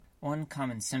One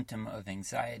common symptom of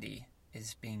anxiety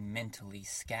is being mentally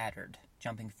scattered,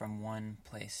 jumping from one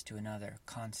place to another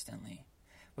constantly.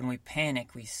 When we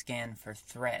panic, we scan for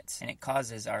threats, and it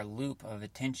causes our loop of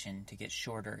attention to get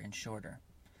shorter and shorter.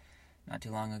 Not too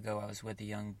long ago, I was with a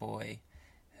young boy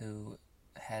who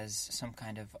has some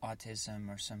kind of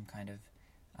autism or some kind of,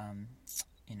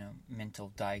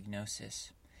 mental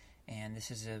diagnosis. And this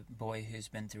is a boy who's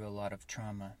been through a lot of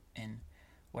trauma. And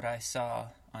what I saw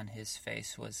on his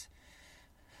face was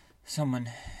someone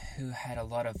who had a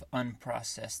lot of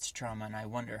unprocessed trauma. And I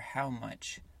wonder how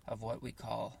much of what we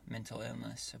call mental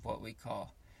illness, of what we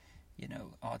call,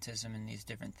 autism and these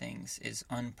different things is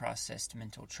unprocessed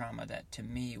mental trauma. That to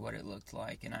me, what it looked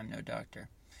like, and I'm no doctor,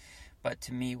 but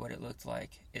to me what it looked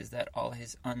like is that all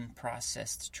his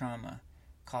unprocessed trauma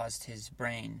caused his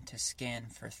brain to scan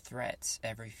for threats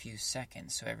every few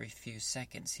seconds. So every few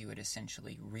seconds he would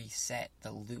essentially reset.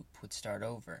 The loop would start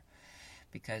over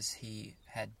because he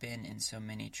had been in so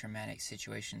many traumatic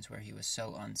situations where he was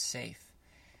so unsafe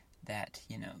that,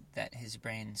 that his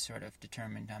brain sort of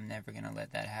determined, I'm never going to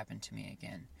let that happen to me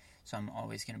again. So I'm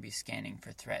always going to be scanning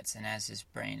for threats. And as his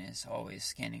brain is always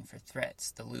scanning for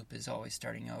threats, the loop is always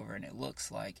starting over, and it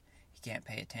looks like he can't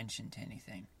pay attention to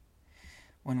anything.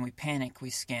 When we panic, we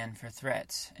scan for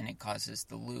threats, and it causes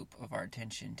the loop of our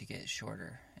attention to get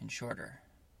shorter and shorter.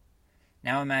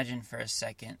 Now imagine for a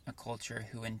second a culture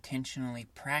who intentionally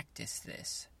practice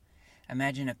this.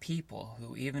 Imagine a people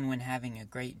who, even when having a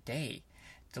great day,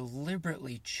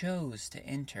 deliberately chose to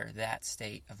enter that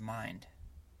state of mind.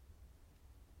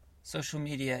 Social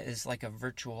media is like a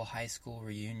virtual high school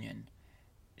reunion.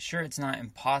 Sure, it's not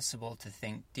impossible to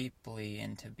think deeply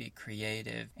and to be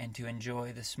creative and to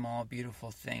enjoy the small, beautiful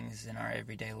things in our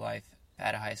everyday life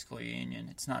at a high school reunion.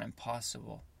 It's not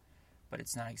impossible, but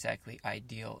it's not exactly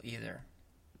ideal either.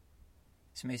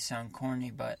 This may sound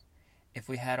corny, but if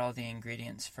we had all the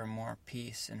ingredients for more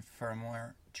peace and for a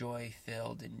more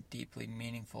joy-filled and deeply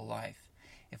meaningful life,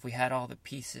 if we had all the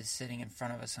pieces sitting in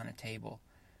front of us on a table,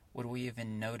 would we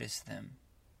even notice them?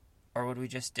 Or would we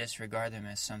just disregard them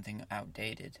as something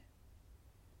outdated?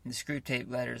 In the Screwtape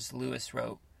Letters, Lewis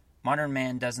wrote, "Modern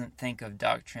man doesn't think of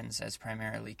doctrines as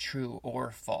primarily true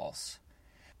or false,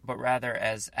 but rather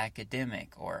as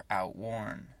academic or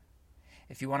outworn.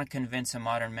 If you want to convince a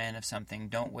modern man of something,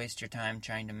 don't waste your time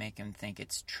trying to make him think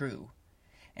it's true.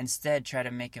 Instead, try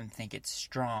to make him think it's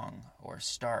strong or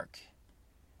stark,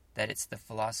 that it's the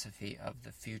philosophy of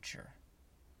the future.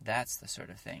 That's the sort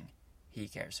of thing he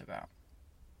cares about."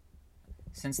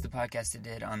 Since the podcast I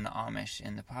did on the Amish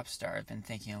and the pop star, I've been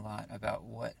thinking a lot about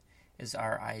what is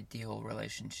our ideal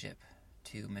relationship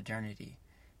to modernity,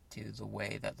 to the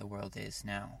way that the world is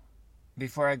now.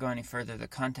 Before I go any further, the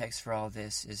context for all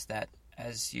this is that,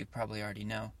 as you probably already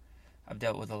know, I've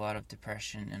dealt with a lot of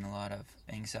depression and a lot of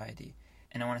anxiety.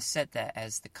 And I want to set that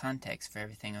as the context for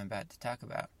everything I'm about to talk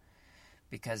about,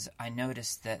 because I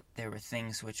noticed that there were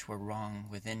things which were wrong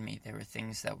within me. There were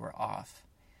things that were off,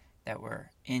 that were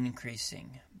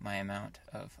increasing my amount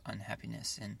of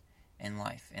unhappiness in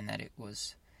life, and that it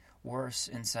was worse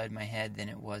inside my head than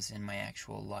it was in my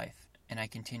actual life. And I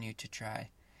continue to try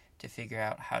to figure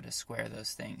out how to square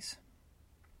those things.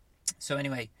 So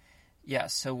anyway,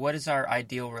 so what is our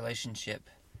ideal relationship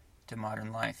to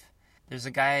modern life? There's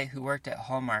a guy who worked at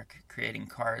Hallmark creating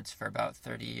cards for about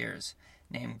 30 years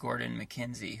named Gordon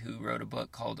MacKenzie, who wrote a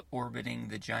book called Orbiting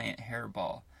the Giant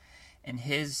Hairball. And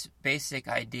his basic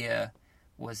idea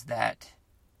was that,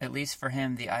 at least for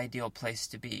him, the ideal place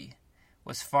to be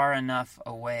was far enough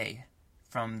away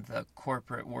from the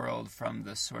corporate world, from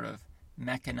the sort of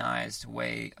mechanized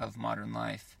way of modern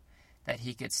life, that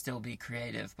he could still be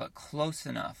creative, but close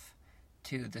enough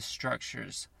to the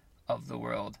structures of the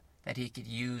world that he could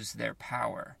use their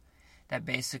power. That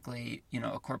basically,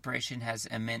 a corporation has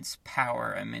immense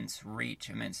power, immense reach,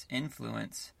 immense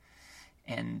influence,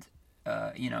 and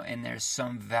and there's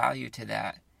some value to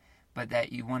that, but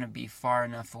that you want to be far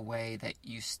enough away that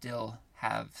you still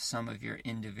have some of your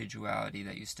individuality,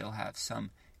 that you still have some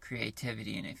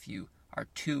creativity. And if you are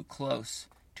too close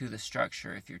to the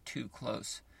structure, if you're too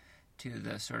close to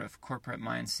the sort of corporate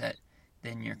mindset,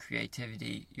 then your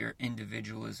creativity, your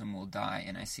individualism will die.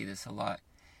 And I see this a lot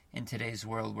in today's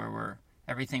world where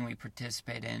everything we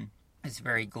participate in is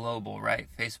very global, right?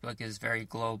 Facebook is very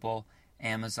global.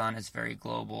 Amazon is very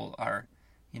global. Our,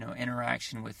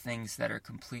 interaction with things that are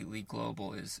completely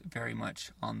global is very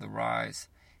much on the rise.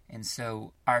 And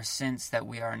so our sense that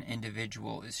we are an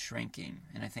individual is shrinking.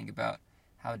 And I think about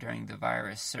how during the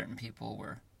virus, certain people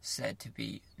were said to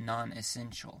be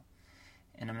non-essential.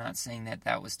 And I'm not saying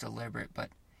that was deliberate, but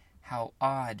how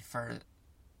odd for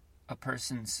a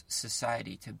person's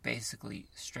society to basically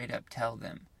straight up tell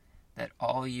them that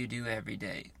all you do every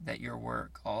day, that your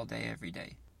work all day every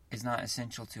day, is not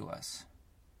essential to us.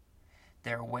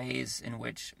 There are ways in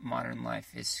which modern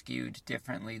life is skewed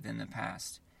differently than the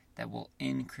past that will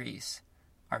increase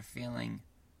our feeling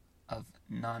of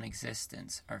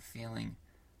non-existence, our feeling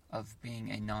of being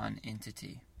a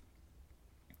non-entity.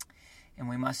 And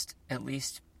we must at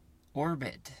least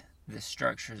orbit the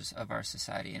structures of our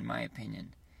society, in my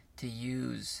opinion, to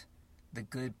use the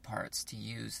good parts, to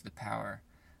use the power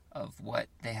of what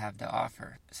they have to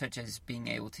offer, such as being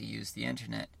able to use the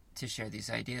internet to share these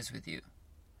ideas with you.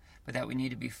 But that we need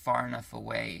to be far enough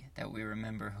away that we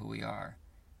remember who we are.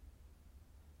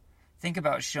 Think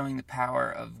about showing the power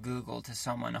of Google to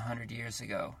someone 100 years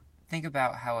ago. Think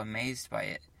about how amazed by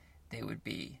it they would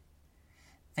be.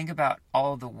 Think about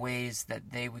all the ways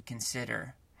that they would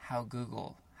consider how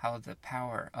the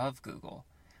power of Google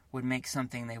would make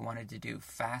something they wanted to do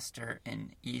faster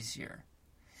and easier.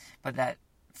 But that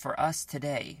for us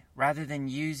today, rather than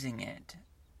using it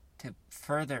to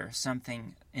further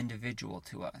something individual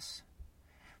to us,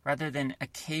 rather than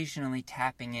occasionally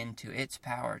tapping into its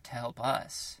power to help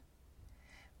us,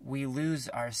 we lose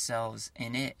ourselves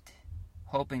in it,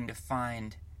 hoping to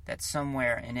find that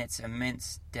somewhere in its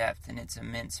immense depth and its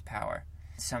immense power,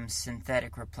 some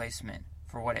synthetic replacement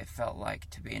for what it felt like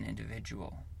to be an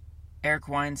individual. Eric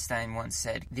Weinstein once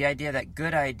said, "The idea that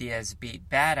good ideas beat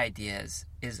bad ideas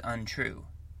is untrue.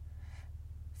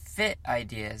 Fit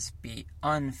ideas beat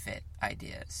unfit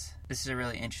ideas." This is a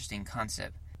really interesting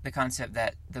concept. The concept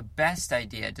that the best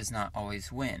idea does not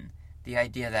always win. The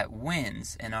idea that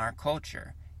wins in our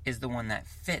culture is the one that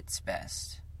fits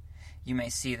best. You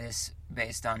may see this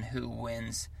based on who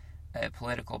wins a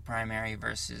political primary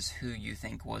versus who you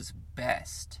think was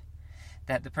best.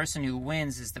 That the person who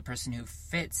wins is the person who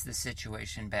fits the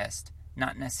situation best,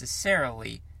 not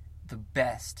necessarily the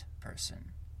best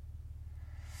person.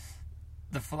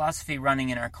 The philosophy running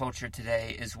in our culture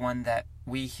today is one that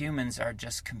we humans are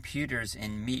just computers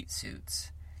in meat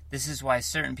suits. This is why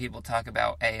certain people talk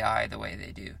about AI the way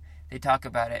they do. They talk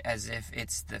about it as if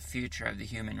it's the future of the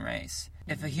human race.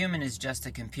 If a human is just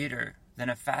a computer, then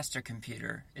a faster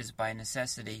computer is by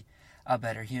necessity a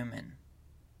better human.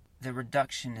 The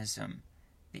reductionism,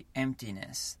 the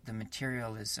emptiness, the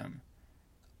materialism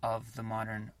of the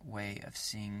modern way of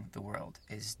seeing the world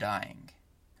is dying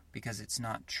because it's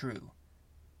not true.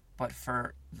 But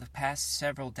for the past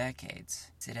several decades,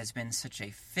 it has been such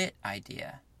a fit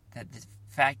idea that the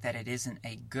fact that it isn't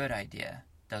a good idea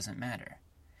doesn't matter.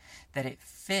 That it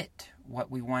fit what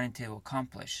we wanted to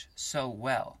accomplish so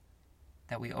well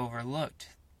that we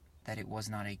overlooked that it was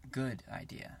not a good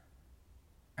idea.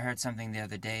 I heard something the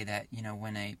other day that,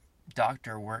 when a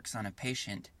doctor works on a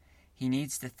patient, he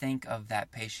needs to think of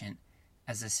that patient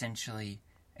as essentially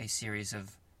a series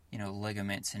of,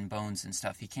 ligaments and bones and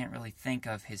stuff. He can't really think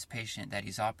of his patient that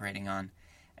he's operating on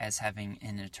as having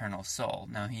an eternal soul.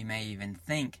 Now, he may even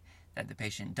think that the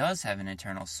patient does have an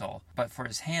eternal soul, but for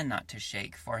his hand not to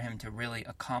shake, for him to really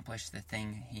accomplish the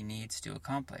thing he needs to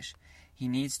accomplish, he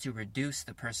needs to reduce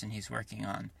the person he's working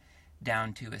on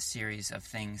down to a series of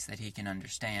things that he can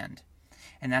understand.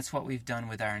 And that's what we've done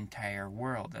with our entire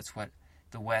world. That's what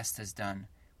the West has done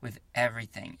with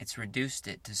everything. It's reduced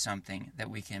it to something that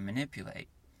we can manipulate.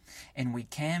 And we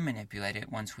can manipulate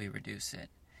it once we reduce it.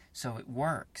 So it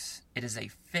works. It is a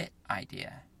fit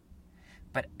idea.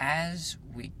 But as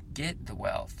we get the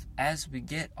wealth, as we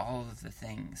get all of the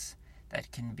things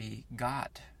that can be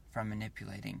got from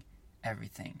manipulating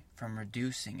everything, from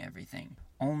reducing everything,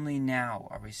 only now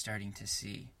are we starting to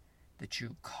see the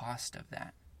true cost of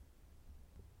that.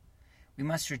 We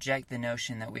must reject the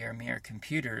notion that we are mere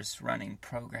computers running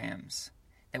programs,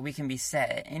 that we can be set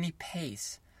at any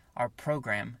pace our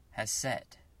program has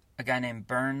set. A guy named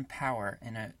Byrne Power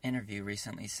in an interview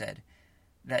recently said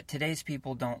that today's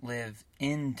people don't live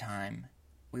in time,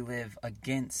 we live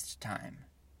against time.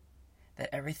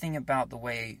 That everything about the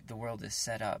way the world is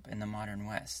set up in the modern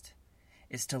West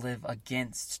is to live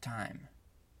against time.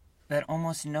 That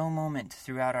almost no moment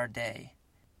throughout our day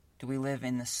do we live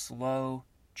in the slow,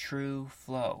 true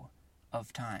flow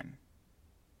of time.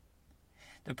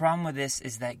 The problem with this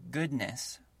is that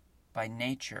goodness, by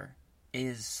nature,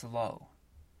 is slow.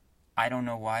 I don't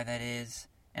know why that is,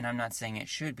 and I'm not saying it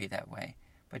should be that way,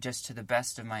 but just to the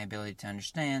best of my ability to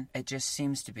understand, it just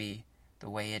seems to be the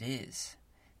way it is.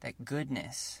 That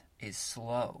goodness is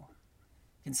slow.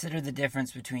 Consider the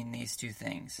difference between these two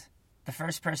things. The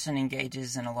first person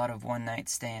engages in a lot of one-night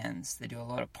stands. They do a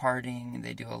lot of partying.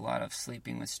 They do a lot of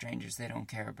sleeping with strangers they don't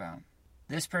care about.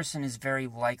 This person is very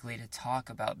likely to talk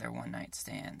about their one-night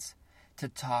stands, to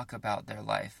talk about their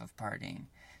life of partying,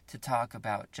 to talk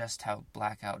about just how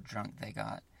blackout drunk they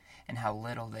got, and how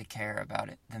little they care about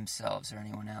it themselves or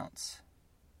anyone else.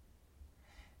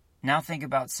 Now think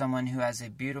about someone who has a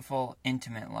beautiful,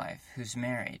 intimate life, who's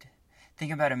married.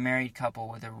 Think about a married couple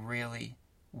with a really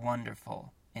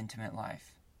wonderful, intimate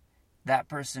life. That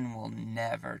person will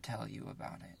never tell you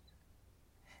about it.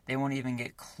 They won't even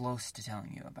get close to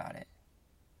telling you about it.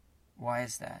 Why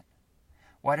is that?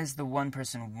 Why does the one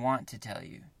person want to tell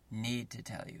you, need to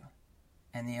tell you,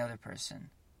 and the other person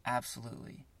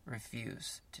absolutely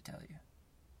refuse to tell you?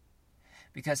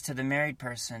 Because to the married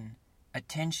person,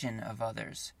 attention of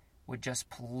others would just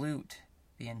pollute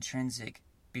the intrinsic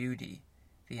beauty,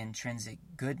 the intrinsic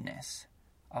goodness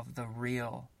of the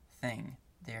real thing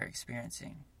they're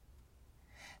experiencing.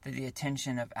 That the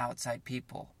attention of outside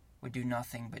people would do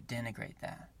nothing but denigrate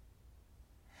that.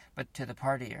 But to the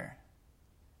partier,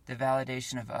 the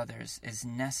validation of others is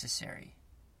necessary.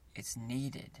 It's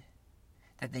needed.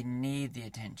 That they need the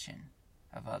attention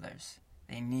of others.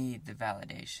 They need the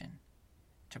validation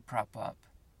to prop up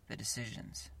the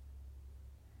decisions.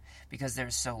 Because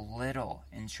there's so little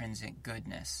intrinsic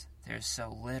goodness, there's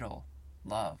so little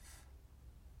love,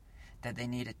 that they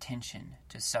need attention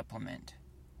to supplement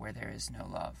where there is no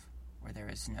love, where there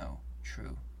is no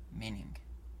true meaning.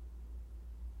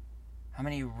 How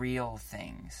many real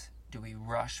things do we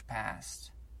rush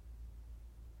past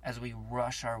as we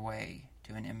rush our way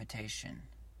to an imitation?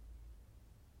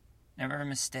 Never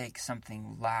mistake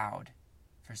something loud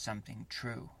for something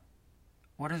true.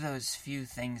 What are those few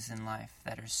things in life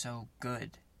that are so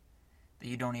good that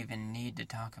you don't even need to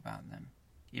talk about them?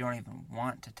 You don't even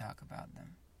want to talk about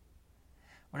them.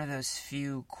 What are those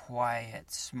few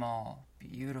quiet, small,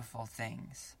 beautiful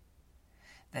things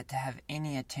that to have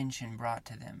any attention brought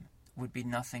to them would be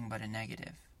nothing but a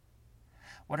negative?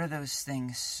 What are those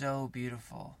things so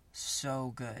beautiful,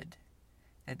 so good,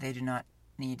 that they do not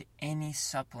need any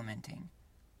supplementing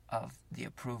of the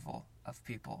approval of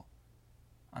people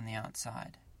on the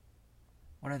outside?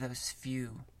 What are those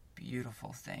few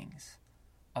beautiful things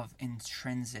of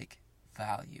intrinsic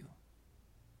value?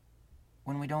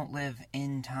 When we don't live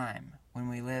in time, when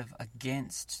we live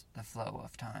against the flow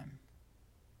of time,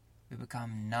 we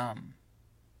become numb.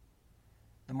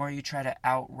 The more you try to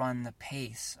outrun the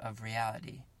pace of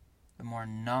reality, the more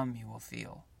numb you will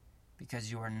feel,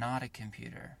 because you are not a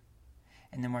computer.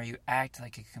 And the more you act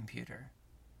like a computer,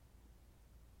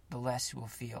 the less you will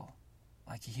feel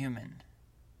like a human.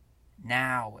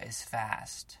 Now is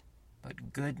fast,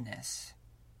 but goodness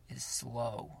is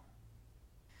slow.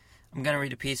 I'm going to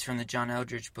read a piece from the John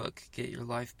Eldredge book, Get Your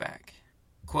Life Back.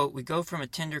 Quote, "We go from a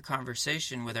tender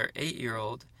conversation with our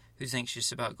 8-year-old who's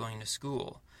anxious about going to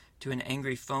school, to an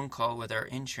angry phone call with our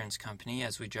insurance company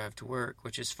as we drive to work,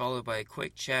 which is followed by a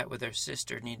quick chat with our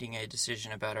sister needing a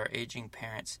decision about our aging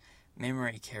parents'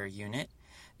 memory care unit.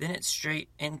 Then it's straight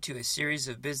into a series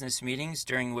of business meetings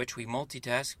during which we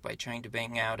multitask by trying to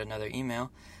bang out another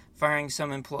email, firing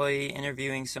some employee,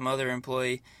 interviewing some other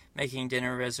employee, making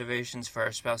dinner reservations for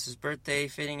our spouse's birthday,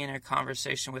 fitting in a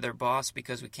conversation with our boss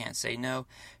because we can't say no,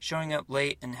 showing up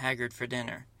late and haggard for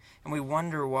dinner. And we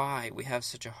wonder why we have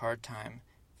such a hard time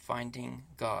finding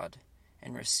God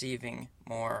and receiving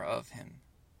more of Him.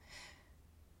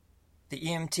 The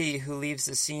EMT who leaves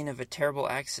the scene of a terrible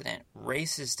accident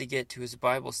races to get to his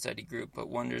Bible study group but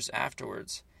wonders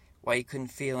afterwards why he couldn't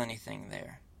feel anything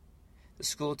there. The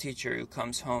school teacher who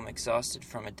comes home exhausted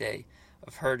from a day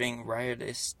of herding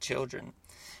riotous children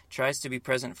tries to be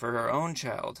present for her own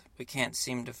child but can't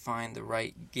seem to find the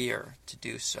right gear to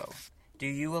do so. Do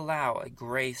you allow a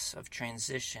grace of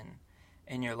transition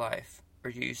in your life,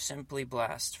 or do you simply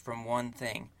blast from one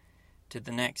thing to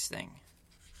the next thing?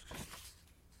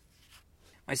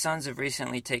 My sons have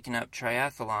recently taken up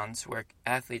triathlons where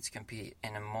athletes compete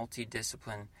in a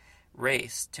multidiscipline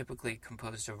race typically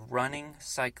composed of running,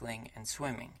 cycling, and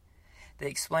swimming. They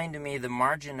explained to me the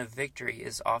margin of victory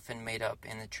is often made up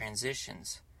in the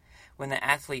transitions. When the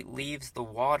athlete leaves the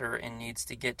water and needs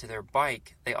to get to their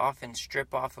bike, they often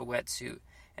strip off a wetsuit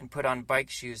and put on bike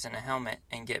shoes and a helmet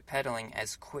and get pedaling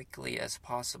as quickly as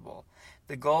possible.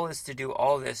 The goal is to do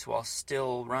all this while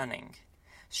still running,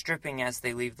 stripping as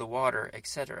they leave the water,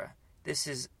 etc. This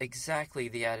is exactly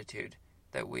the attitude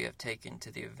that we have taken to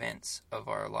the events of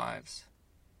our lives.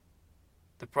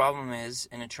 The problem is,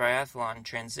 in a triathlon,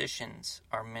 transitions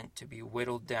are meant to be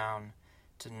whittled down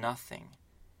to nothing.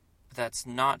 But that's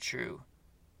not true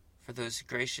for those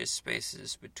gracious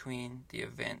spaces between the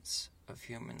events of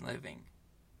human living.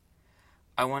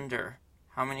 I wonder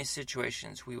how many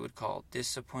situations we would call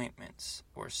disappointments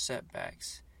or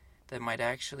setbacks that might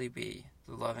actually be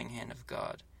the loving hand of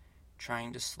God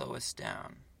trying to slow us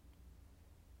down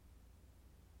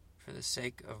for the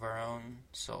sake of our own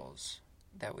souls,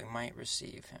 that we might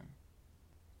receive him.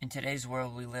 In today's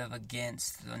world, we live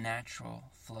against the natural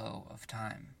flow of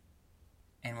time,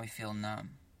 and we feel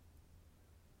numb.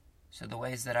 So the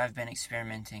ways that I've been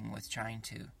experimenting with trying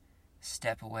to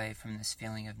step away from this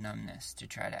feeling of numbness to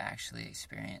try to actually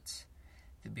experience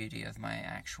the beauty of my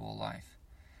actual life.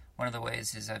 One of the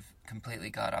ways is I've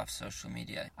completely got off social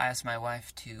media. I asked my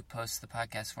wife to post the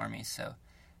podcast for me, so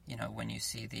when you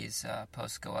see these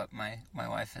posts go up, my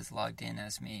wife has logged in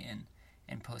as me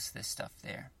and posts this stuff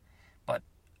there. But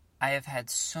I have had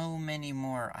so many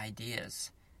more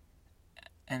ideas,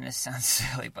 and this sounds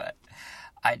silly, but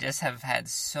I just have had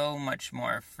so much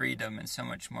more freedom and so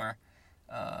much more,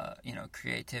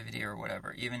 creativity or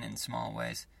whatever, even in small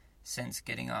ways, since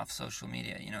getting off social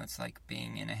media. It's like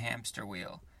being in a hamster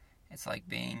wheel. It's like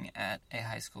being at a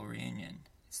high school reunion.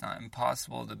 It's not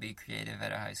impossible to be creative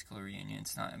at a high school reunion.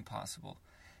 It's not impossible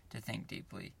to think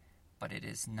deeply, but it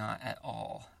is not at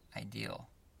all ideal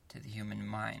to the human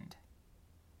mind.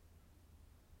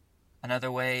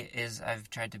 Another way is I've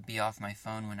tried to be off my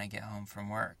phone when I get home from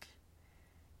work.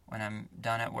 When I'm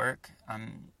done at work,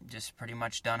 I'm just pretty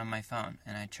much done on my phone,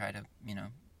 and I try to,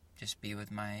 just be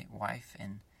with my wife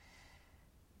and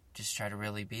just try to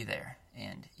really be there.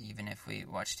 And even if we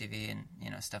watch TV and,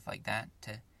 stuff like that,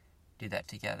 to do that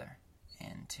together,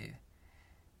 and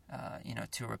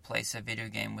to replace a video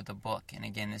game with a book. And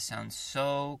again, this sounds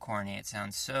so corny. It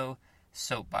sounds so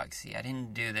soapboxy. I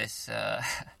didn't do this.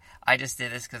 I just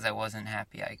did this because I wasn't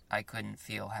happy. I couldn't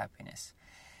feel happiness.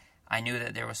 I knew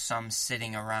that there was some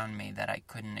sitting around me that I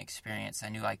couldn't experience. I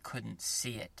knew I couldn't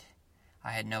see it.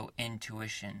 I had no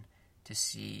intuition to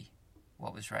see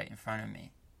what was right in front of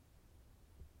me.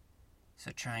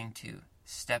 So trying to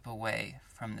step away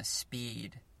from the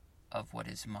speed of what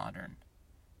is modern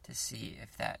to see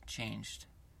if that changed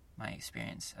my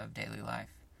experience of daily life.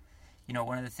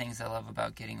 One of the things I love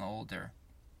about getting older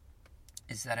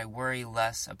is that I worry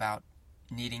less about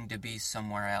needing to be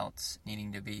somewhere else,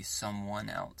 needing to be someone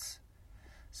else.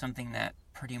 Something that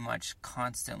pretty much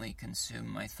constantly consumed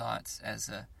my thoughts as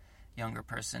a younger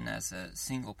person, as a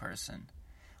single person,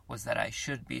 was that I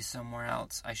should be somewhere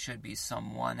else, I should be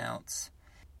someone else.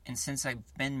 And since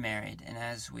I've been married, and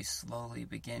as we slowly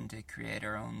begin to create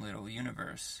our own little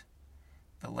universe,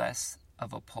 the less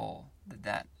of a pull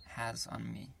that has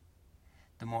on me,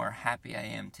 the more happy I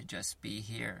am to just be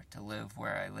here, to live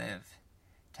where I live,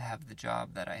 to have the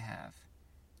job that I have,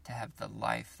 to have the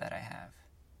life that I have.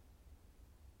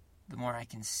 The more I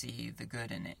can see the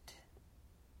good in it.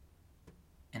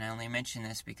 And I only mention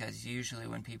this because usually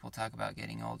when people talk about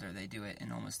getting older, they do it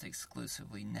in almost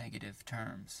exclusively negative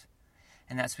terms.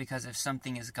 And that's because if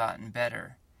something has gotten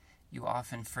better, you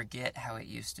often forget how it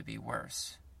used to be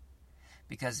worse.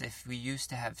 Because if we used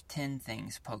to have 10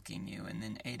 things poking you and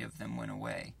then 8 of them went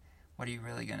away, what are you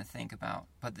really going to think about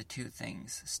but the 2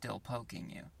 things still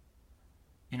poking you?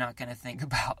 You're not going to think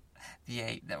about the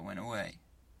 8 that went away.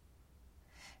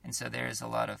 And so there is a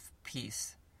lot of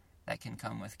peace that can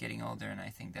come with getting older, and I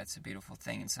think that's a beautiful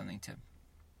thing and something to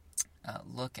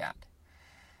look at.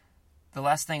 The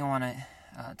last thing I want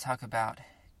to talk about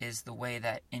is the way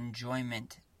that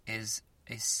enjoyment is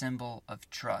a symbol of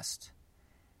trust.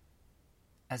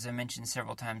 As I mentioned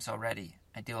several times already,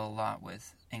 I deal a lot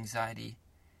with anxiety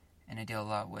and I deal a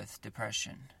lot with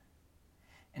depression.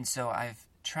 And so I've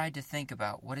tried to think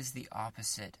about what is the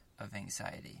opposite of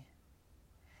anxiety.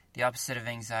 The opposite of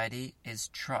anxiety is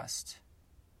trust.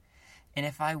 And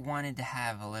if I wanted to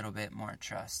have a little bit more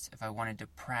trust, if I wanted to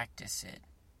practice it,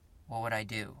 what would I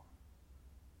do?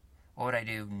 What would I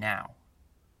do now?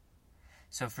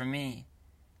 So for me,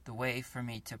 the way for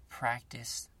me to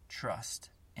practice trust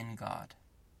in God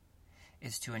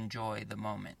is to enjoy the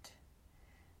moment.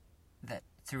 That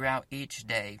throughout each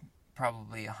day,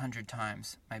 probably 100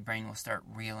 times, my brain will start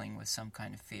reeling with some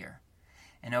kind of fear.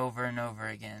 And over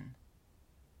again,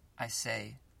 I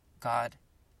say, God,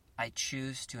 I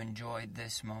choose to enjoy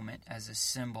this moment as a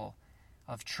symbol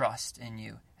of trust in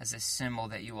you, as a symbol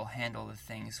that you will handle the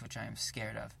things which I am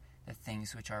scared of, the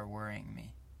things which are worrying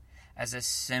me, as a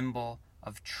symbol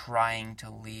of trying to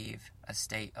leave a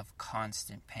state of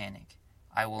constant panic.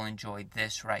 I will enjoy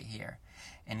this right here.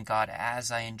 And God, as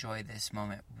I enjoy this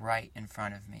moment right in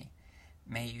front of me,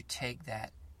 may you take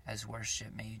that as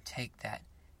worship. May you take that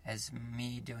as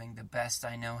me doing the best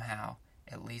I know how,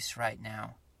 at least right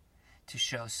now, to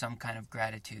show some kind of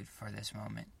gratitude for this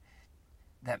moment.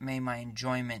 That may my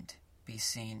enjoyment be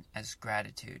seen as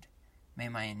gratitude. May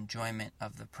my enjoyment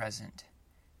of the present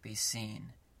be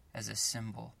seen as a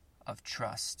symbol of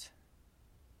trust.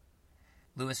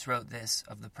 Lewis wrote this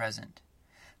of the present: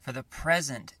 "For the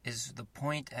present is the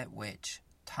point at which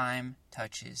time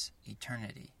touches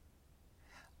eternity."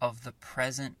 Of the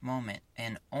present moment,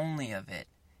 and only of it,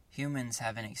 humans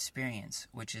have an experience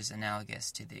which is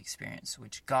analogous to the experience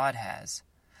which God has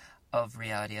of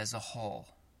reality as a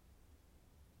whole.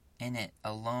 In it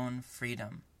alone,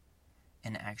 freedom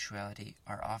and actuality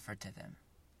are offered to them.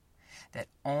 That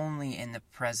only in the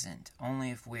present,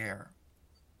 only if we're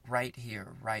right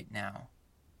here, right now,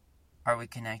 are we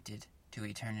connected to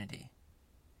eternity.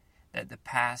 That the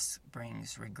past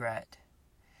brings regret,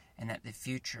 and that the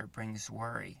future brings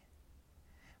worry.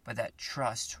 But that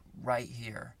trust right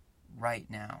here, right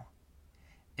now,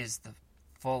 is the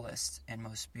fullest and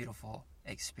most beautiful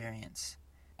experience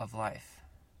of life.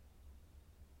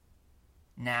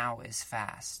 Now is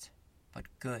fast, but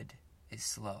good is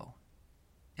slow.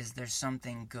 Is there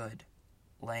something good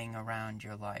laying around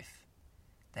your life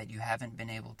that you haven't been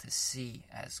able to see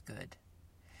as good?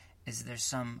 Is there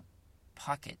some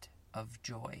pocket of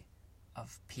joy,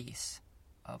 of peace,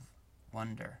 of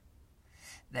wonder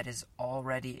that is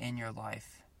already in your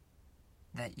life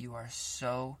that you are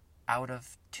so out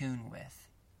of tune with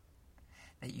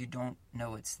that you don't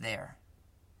know it's there?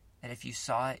 That if you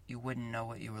saw it, you wouldn't know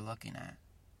what you were looking at.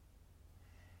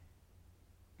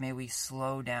 May we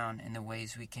slow down in the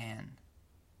ways we can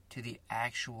to the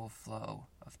actual flow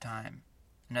of time.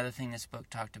 Another thing this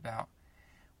book talked about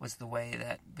was the way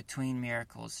that between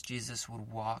miracles, Jesus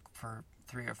would walk for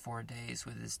 3 or 4 days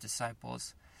with his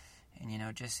disciples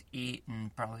and, just eat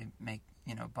and probably make,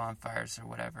 bonfires or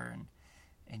whatever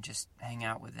and just hang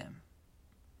out with them.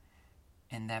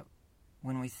 And that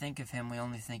when we think of him, we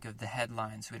only think of the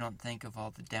headlines. We don't think of all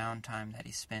the downtime that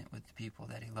he spent with the people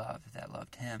that he loved, that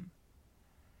loved him.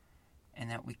 And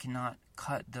that we cannot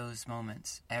cut those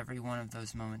moments, every one of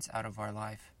those moments, out of our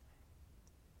life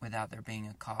without there being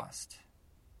a cost.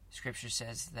 Scripture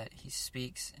says that he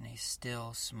speaks in a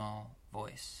still, small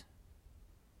voice.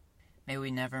 May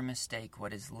we never mistake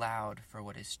what is loud for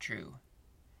what is true.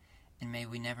 And may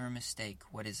we never mistake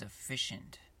what is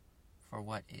efficient for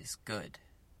what is good.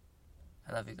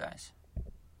 I love you guys.